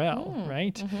done well,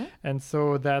 right? Mm-hmm. And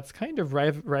so that's kind of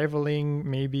rivaling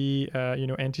maybe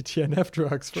anti-TNF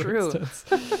drugs, for instance.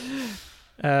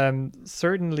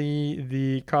 Certainly,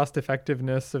 the cost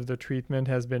effectiveness of the treatment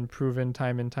has been proven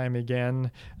time and time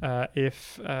again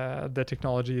if the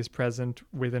technology is present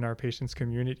within our patients'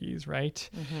 communities, right?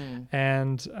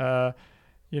 And, I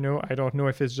don't know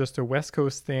if it's just a West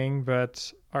Coast thing,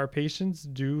 but our patients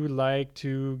do like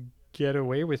to get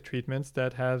away with treatments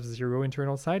that have zero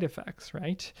internal side effects,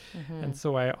 right? And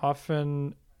so I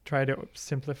often try to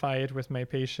simplify it with my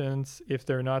patients. If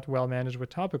they're not well managed with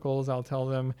topicals, I'll tell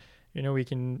them, we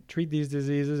can treat these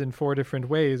diseases in 4 different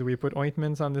ways. We put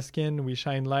ointments on the skin, we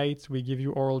shine lights, we give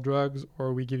you oral drugs,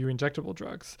 or we give you injectable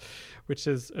drugs, which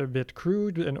is a bit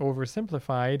crude and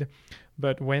oversimplified.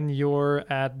 But when you're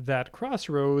at that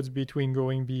crossroads between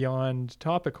going beyond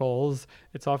topicals,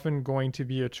 it's often going to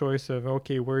be a choice of,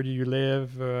 okay, where do you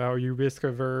live? Are you risk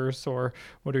averse? Or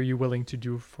what are you willing to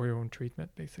do for your own treatment,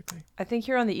 basically? I think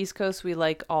here on the East Coast, we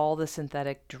like all the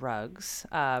synthetic drugs.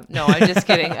 No, I'm just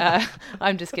kidding.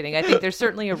 I'm just kidding. I think there's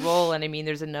certainly a role. And I mean,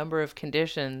 there's a number of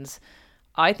conditions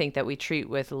I think that we treat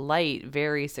with light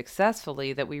very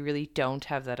successfully that we really don't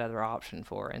have that other option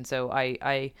for. And so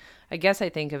I guess I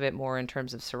think of it more in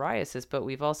terms of psoriasis, but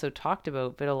we've also talked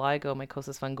about vitiligo,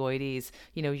 mycosis fungoides,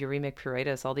 uremic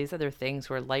pruritus, all these other things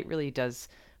where light really does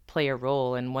play a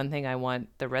role. And one thing I want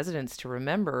the residents to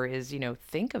remember is,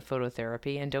 think of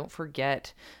phototherapy and don't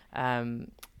forget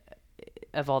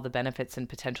of all the benefits and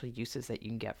potential uses that you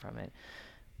can get from it.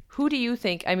 Who do you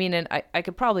think, and I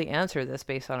could probably answer this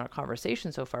based on our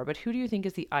conversation so far, but who do you think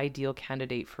is the ideal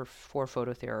candidate for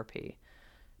phototherapy,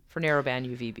 for narrowband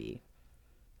UVB?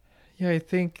 Yeah, I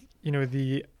think,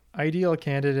 the ideal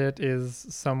candidate is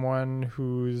someone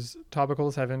whose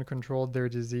topicals haven't controlled their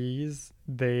disease.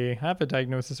 They have a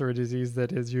diagnosis or a disease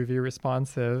that is UV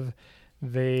responsive.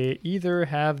 They either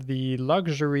have the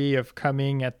luxury of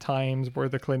coming at times where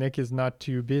the clinic is not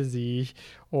too busy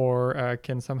or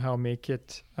can somehow make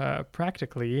it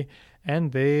practically,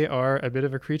 and they are a bit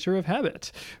of a creature of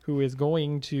habit who is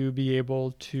going to be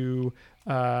able to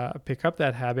pick up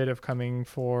that habit of coming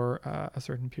for a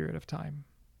certain period of time.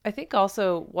 I think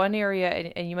also one area,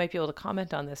 and you might be able to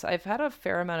comment on this, I've had a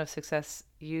fair amount of success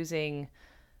using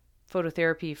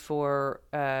phototherapy for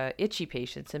itchy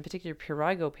patients, in particular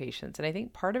prurigo patients. And I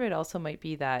think part of it also might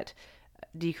be that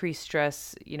decreased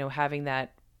stress, having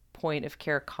that point of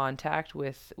care contact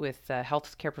with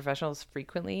healthcare professionals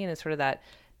frequently, and it's sort of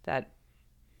that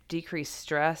decreased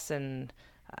stress and,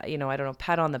 I don't know,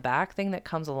 pat on the back thing that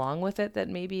comes along with it that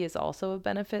maybe is also a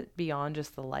benefit beyond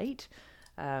just the light.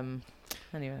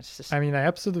 Anyway, it's just... I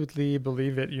absolutely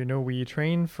believe it. We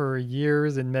train for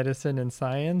years in medicine and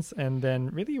science, and then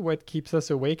really what keeps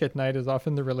us awake at night is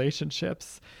often the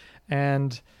relationships.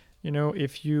 And,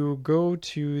 if you go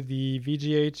to the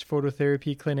VGH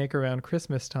phototherapy clinic around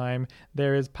Christmas time,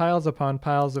 there is piles upon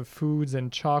piles of foods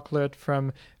and chocolate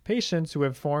from patients who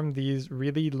have formed these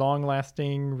really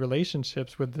long-lasting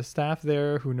relationships with the staff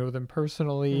there who know them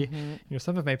personally.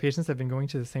 Some of my patients have been going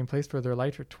to the same place for their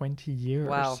light for 20 years.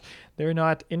 Wow. They're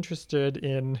not interested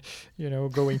in,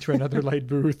 going to another light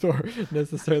booth or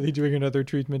necessarily doing another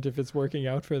treatment if it's working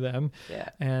out for them. Yeah.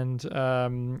 And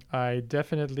I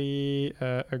definitely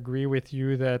agree with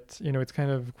you that, it's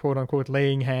kind of quote unquote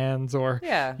laying hands or,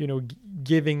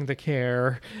 giving the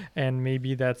care and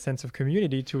maybe that sense of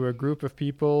community to a group of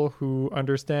people who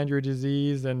understand your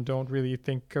disease and don't really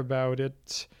think about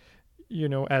it,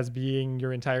 as being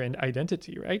your entire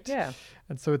identity, right? Yeah.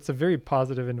 And so it's a very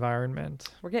positive environment.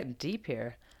 We're getting deep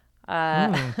here.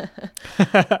 Now,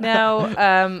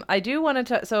 I do want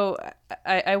to, so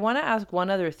I want to ask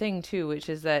one other thing too, which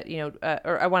is that,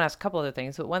 or I want to ask a couple other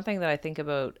things, but one thing that I think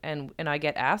about and I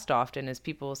get asked often is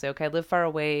people will say, okay, I live far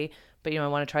away, but, I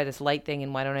want to try this light thing,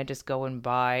 and why don't I just go and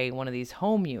buy one of these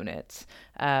home units?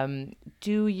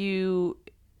 Do you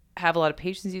have a lot of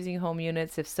patients using home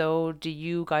units? If so, do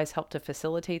you guys help to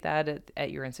facilitate that at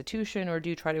your institution, or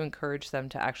do you try to encourage them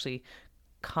to actually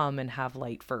come and have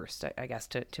light first, I guess,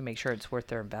 to make sure it's worth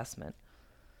their investment?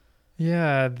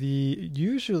 Yeah,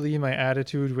 usually my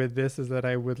attitude with this is that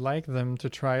I would like them to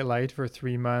try light for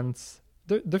 3 months.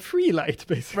 The free light,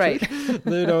 basically. Right.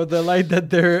 The light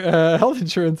that their health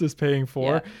insurance is paying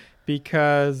for. Yeah.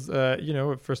 Because,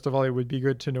 first of all, it would be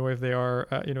good to know if they are,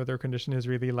 their condition is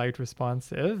really light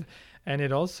responsive. And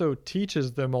it also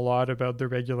teaches them a lot about the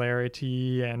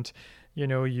regularity and,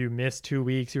 you miss 2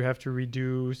 weeks, you have to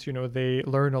reduce, they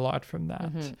learn a lot from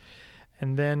that. Mm-hmm.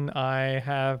 And then I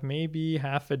have maybe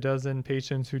half a dozen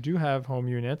patients who do have home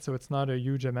units, so it's not a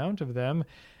huge amount of them.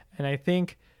 And I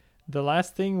think the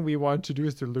last thing we want to do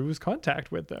is to lose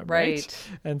contact with them, Right.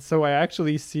 And so I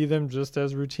actually see them just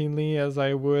as routinely as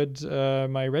I would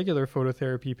my regular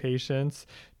phototherapy patients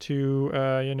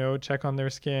to, check on their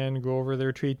skin, go over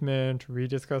their treatment,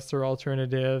 rediscuss their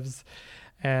alternatives.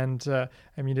 And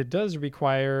it does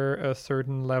require a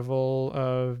certain level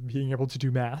of being able to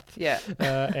do math. Yeah.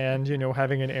 And,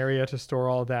 having an area to store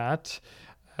all that.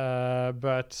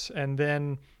 And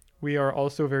then we are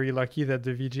also very lucky that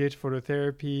the VGH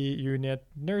phototherapy unit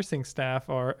nursing staff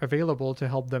are available to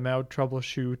help them out,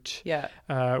 troubleshoot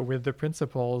with the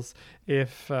principals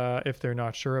if they're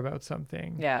not sure about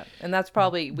something. Yeah, and that's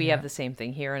probably, we have the same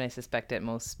thing here, and I suspect at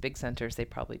most big centers they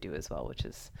probably do as well, which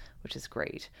is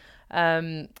great.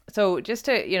 So just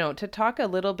to talk a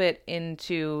little bit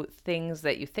into things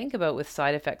that you think about with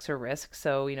side effects or risks.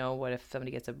 So, what if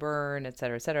somebody gets a burn, et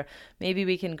cetera, et cetera. Maybe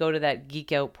we can go to that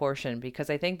geek out portion, because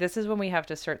I think this is when we have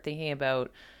to start thinking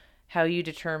about how you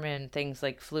determine things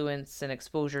like fluence and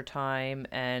exposure time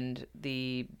and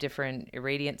the different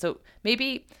irradiance. So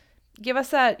maybe give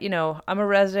us that, I'm a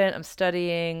resident, I'm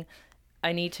studying,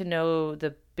 I need to know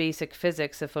the basic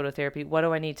physics of phototherapy. What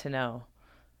do I need to know?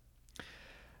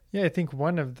 Yeah, I think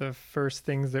one of the first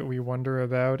things that we wonder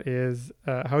about is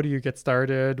how do you get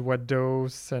started, what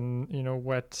dose, and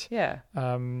what. Yeah.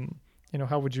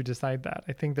 How would you decide that?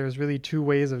 I think there's really two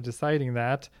ways of deciding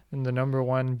that, and the number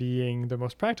one being the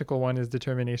most practical one is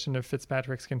determination of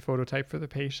Fitzpatrick skin phototype for the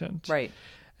patient. Right.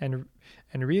 And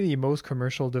really, most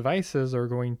commercial devices are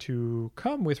going to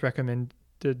come with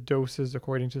recommended doses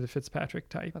according to the Fitzpatrick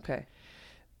type. Okay.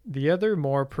 The other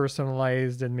more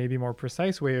personalized and maybe more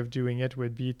precise way of doing it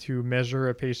would be to measure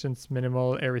a patient's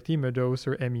minimal erythema dose,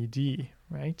 or MED,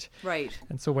 right? Right.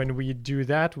 And so when we do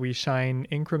that, we shine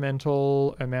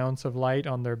incremental amounts of light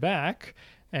on their back,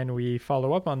 and we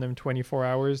follow up on them 24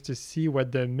 hours to see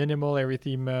what the minimal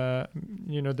erythema,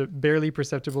 the barely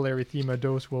perceptible erythema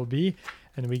dose will be,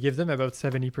 and we give them about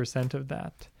 70% of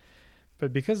that.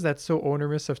 But because that's so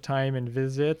onerous of time and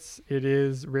visits, it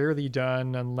is rarely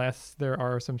done unless there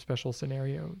are some special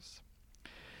scenarios.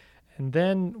 And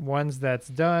then once that's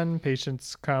done,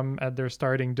 patients come at their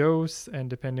starting dose, and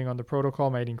depending on the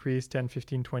protocol, might increase 10,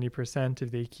 15, 20%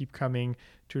 if they keep coming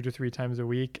 2 to 3 times a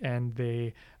week and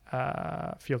they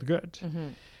feel good. Mm-hmm.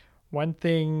 One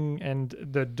thing, and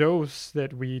the dose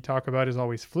that we talk about is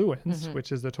always fluence,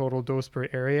 which is the total dose per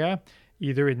area,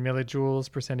 either in millijoules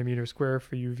per centimeter square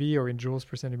for UV or in joules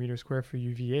per centimeter square for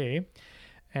UVA.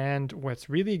 And what's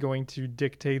really going to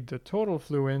dictate the total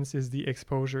fluence is the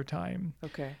exposure time.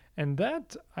 Okay. And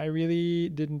that I really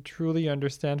didn't truly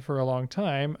understand for a long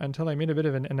time until I made a bit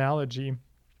of an analogy.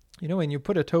 When you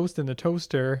put a toast in the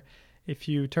toaster, if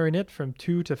you turn it from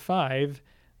 2 to 5,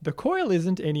 the coil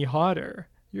isn't any hotter.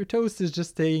 Your toast is just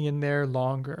staying in there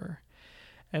longer.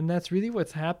 And that's really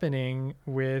what's happening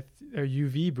with a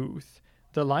UV booth.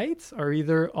 The lights are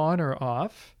either on or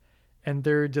off, and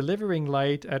they're delivering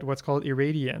light at what's called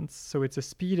irradiance. So it's a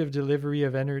speed of delivery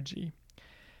of energy.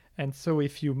 And so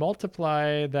if you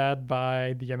multiply that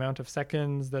by the amount of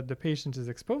seconds that the patient is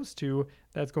exposed to,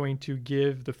 that's going to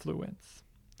give the fluence,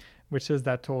 which is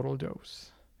that total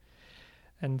dose.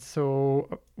 And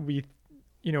so we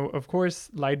of course,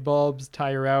 light bulbs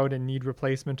tire out and need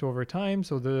replacement over time.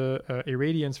 So the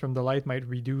irradiance from the light might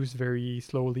reduce very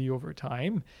slowly over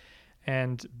time.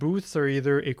 And booths are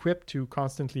either equipped to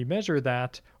constantly measure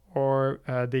that, or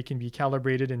they can be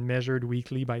calibrated and measured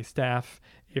weekly by staff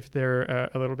if they're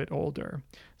a little bit older,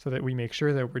 so that we make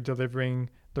sure that we're delivering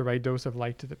the right dose of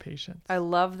light to the patient. I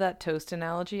love that toast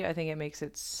analogy. I think it makes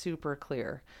it super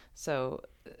clear. So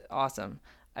awesome.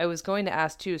 I was going to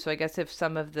ask too, so I guess if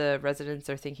some of the residents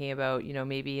are thinking about,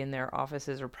 maybe in their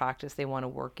offices or practice, they want to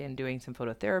work in doing some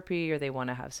phototherapy, or they want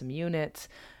to have some units.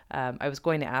 I was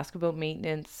going to ask about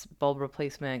maintenance, bulb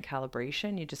replacement,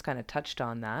 calibration. You just kind of touched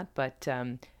on that, but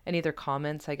any other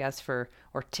comments, I guess, or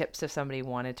tips if somebody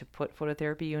wanted to put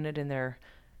phototherapy unit in their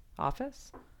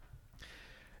office?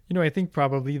 I think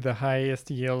probably the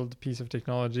highest yield piece of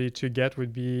technology to get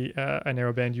would be a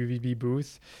narrowband UVB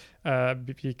booth,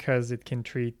 because it can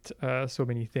treat so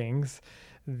many things.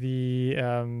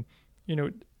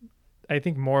 I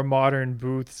think more modern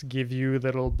booths give you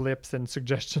little blips and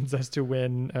suggestions as to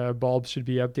when bulbs should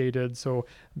be updated. So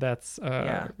that's,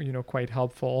 quite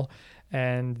helpful.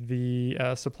 And the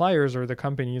suppliers or the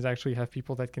companies actually have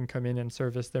people that can come in and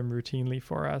service them routinely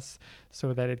for us,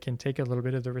 so that it can take a little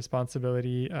bit of the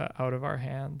responsibility out of our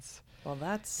hands. Well,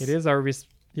 it is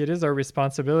our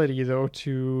responsibility, though,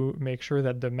 to make sure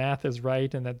that the math is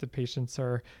right and that the patients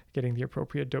are getting the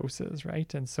appropriate doses,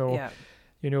 right? And so,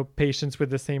 patients with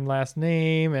the same last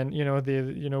name, and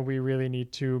we really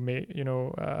need to make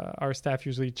our staff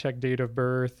usually check date of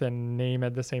birth and name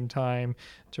at the same time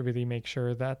to really make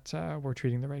sure that we're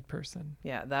treating the right person.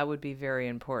 Yeah, that would be very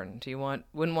important.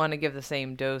 Wouldn't want to give the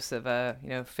same dose of a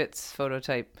Fitz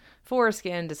phototype 4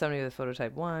 scan to somebody with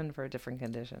phototype 1 for a different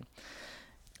condition.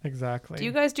 Exactly. Do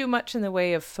you guys do much in the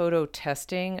way of photo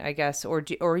testing, I guess, or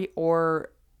do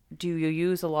you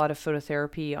use a lot of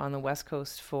phototherapy on the West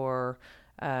Coast for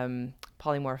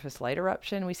polymorphous light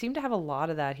eruption? We seem to have a lot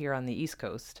of that here on the East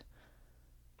Coast.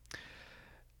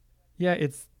 Yeah,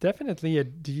 it's definitely a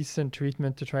decent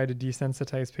treatment to try to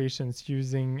desensitize patients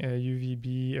using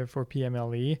UVB for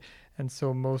PMLE. And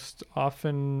so most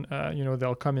often,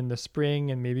 they'll come in the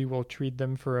spring and maybe we'll treat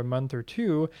them for a month or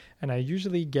two. And I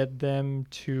usually get them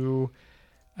to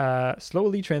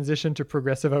slowly transition to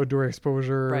progressive outdoor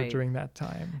exposure during that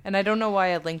time. And I don't know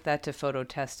why I linked that to photo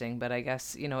testing, but I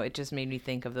guess, it just made me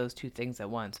think of those two things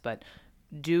at once. But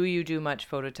do you do much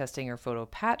photo testing or photo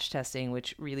patch testing,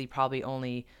 which really probably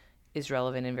only is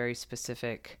relevant in very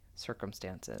specific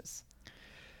circumstances?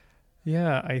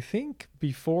 Yeah, I think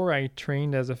before I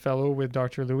trained as a fellow with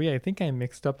Dr. Louis, I think I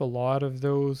mixed up a lot of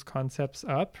those concepts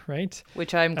up, right?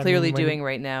 Which I'm clearly doing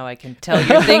right now. I can tell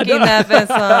you're thinking that,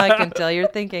 Vincent. I can tell you're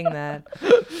thinking that.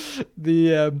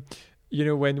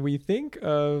 When we think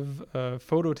of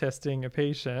photo testing a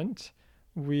patient,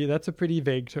 that's a pretty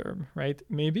vague term, right?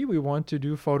 Maybe we want to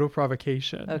do photo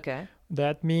provocation. Okay.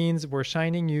 That means we're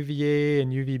shining UVA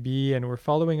and UVB and we're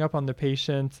following up on the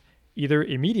patient either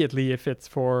immediately if it's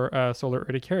for solar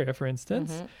urticaria, for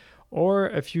instance, or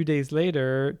a few days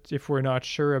later if we're not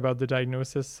sure about the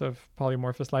diagnosis of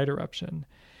polymorphous light eruption.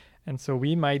 And so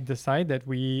we might decide that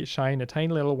we shine a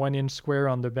tiny little 1-inch square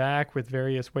on the back with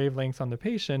various wavelengths on the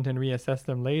patient and reassess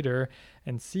them later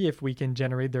and see if we can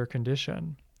generate their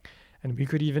condition. And we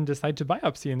could even decide to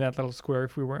biopsy in that little square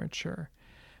if we weren't sure.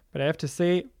 But I have to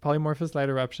say, polymorphous light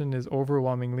eruption is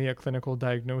overwhelmingly a clinical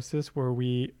diagnosis where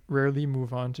we rarely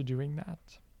move on to doing that.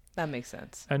 That makes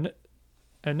sense.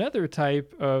 Another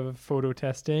type of photo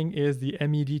testing is the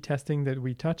MED testing that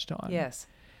we touched on. Yes.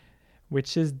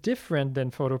 Which is different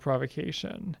than photo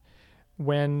provocation.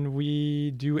 When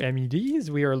we do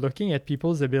MEDs, we are looking at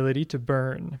people's ability to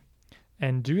burn.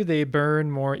 And do they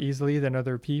burn more easily than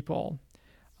other people?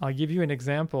 I'll give you an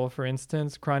example. For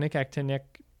instance, chronic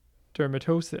actinic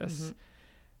dermatosis.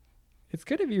 It's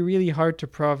going to be really hard to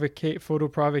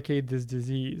photoprovocate this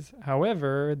disease.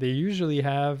 However, they usually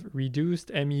have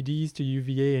reduced MEDs to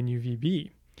UVA and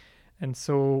UVB. And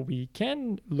so we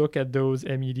can look at those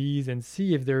MEDs and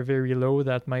see if they're very low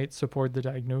that might support the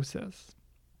diagnosis.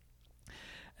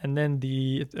 And then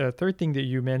the third thing that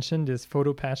you mentioned is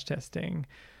photo patch testing,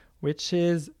 which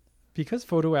is because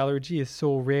photoallergy is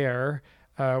so rare.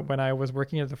 When I was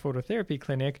working at the phototherapy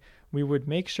clinic, we would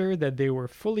make sure that they were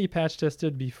fully patch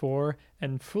tested before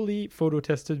and fully photo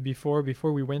tested before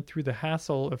we went through the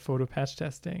hassle of photo patch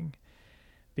testing.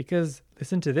 Because,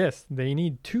 listen to this, they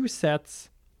need 2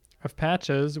 sets of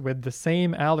patches with the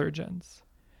same allergens.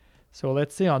 So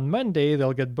let's say on Monday,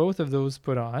 they'll get both of those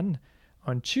put on.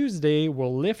 On Tuesday,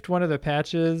 we'll lift one of the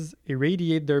patches,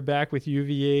 irradiate their back with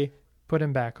UVA, put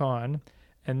them back on,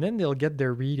 and then they'll get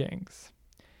their readings.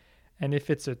 And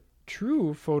if it's a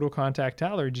true photocontact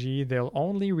allergy, they'll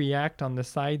only react on the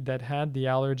side that had the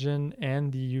allergen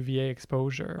and the UVA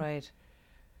exposure. Right.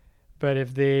 But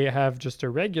if they have just a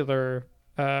regular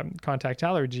contact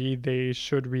allergy, they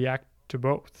should react to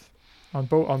both, on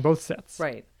both sets.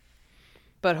 Right.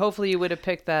 But hopefully you would have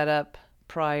picked that up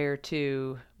prior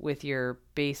to with your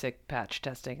basic patch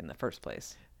testing in the first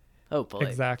place. Hopefully.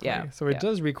 Exactly. Yeah. So it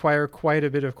does require quite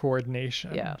a bit of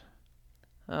coordination. Yeah.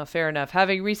 Fair enough.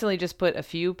 Having recently just put a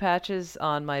few patches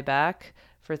on my back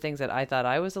for things that I thought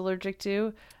I was allergic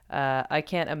to, I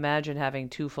can't imagine having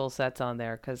 2 full sets on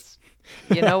there because,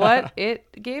 you know what?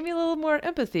 It gave me a little more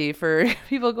empathy for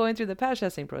people going through the patch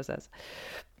testing process.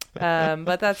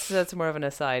 But that's more of an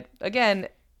aside. Again,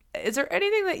 is there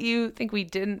anything that you think we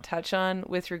didn't touch on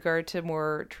with regard to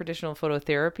more traditional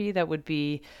phototherapy that would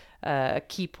be a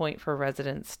key point for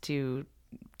residents to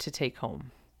take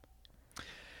home?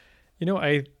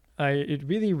 It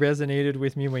really resonated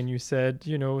with me when you said,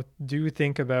 do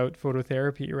think about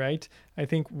phototherapy, right? I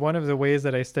think one of the ways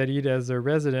that I studied as a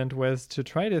resident was to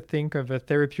try to think of a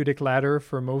therapeutic ladder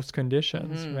for most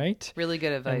conditions, right? Really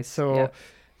good advice. And so,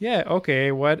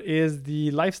 okay, what is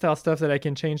the lifestyle stuff that I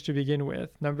can change to begin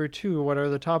with? Number 2, what are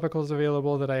the topicals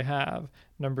available that I have?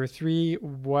 Number 3,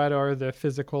 what are the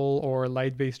physical or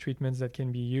light-based treatments that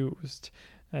can be used?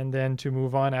 And then to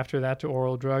move on after that to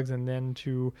oral drugs and then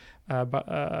to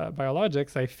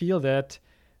biologics, I feel that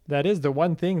that is the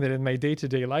one thing that in my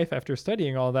day-to-day life, after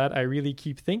studying all that, I really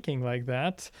keep thinking like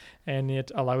that. And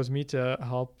it allows me to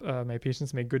help my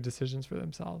patients make good decisions for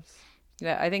themselves.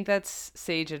 Yeah, I think that's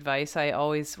sage advice. I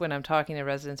always, when I'm talking to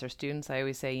residents or students, I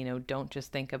always say, don't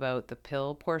just think about the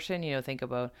pill portion, think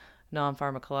about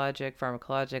non-pharmacologic,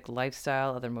 pharmacologic,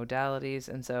 lifestyle, other modalities.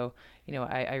 And so,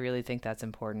 I really think that's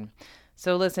important.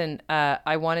 So listen,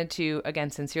 I wanted to, again,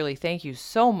 sincerely thank you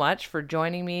so much for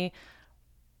joining me.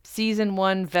 Season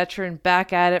 1 veteran,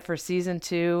 back at it for season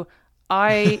 2.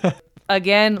 I,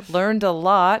 again, learned a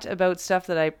lot about stuff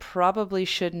that I probably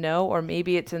should know, or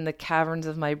maybe it's in the caverns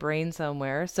of my brain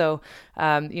somewhere. So,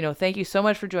 thank you so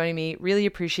much for joining me. Really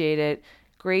appreciate it.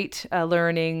 Great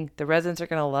learning. The residents are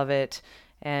going to love it.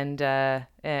 And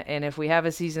if we have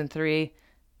a season 3,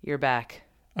 you're back.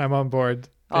 I'm on board.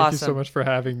 Thank Awesome. you so much for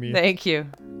having me. Thank you.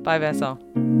 Bye,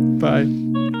 Vincent. Bye.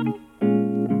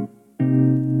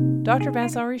 Dr.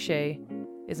 Vincent Richer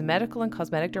is a medical and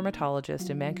cosmetic dermatologist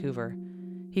in Vancouver.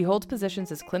 He holds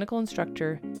positions as clinical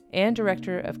instructor and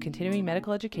director of continuing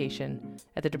medical education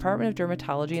at the Department of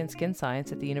Dermatology and Skin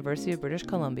Science at the University of British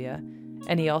Columbia,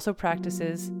 and he also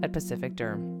practices at Pacific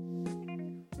Derm.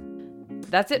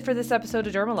 That's it for this episode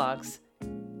of Dermalogs.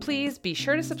 Please be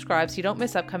sure to subscribe so you don't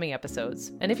miss upcoming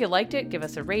episodes. And if you liked it, give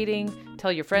us a rating,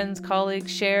 tell your friends,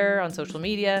 colleagues, share on social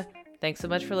media. Thanks so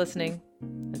much for listening.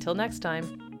 Until next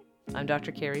time, I'm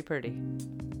Dr. Carrie Purdy.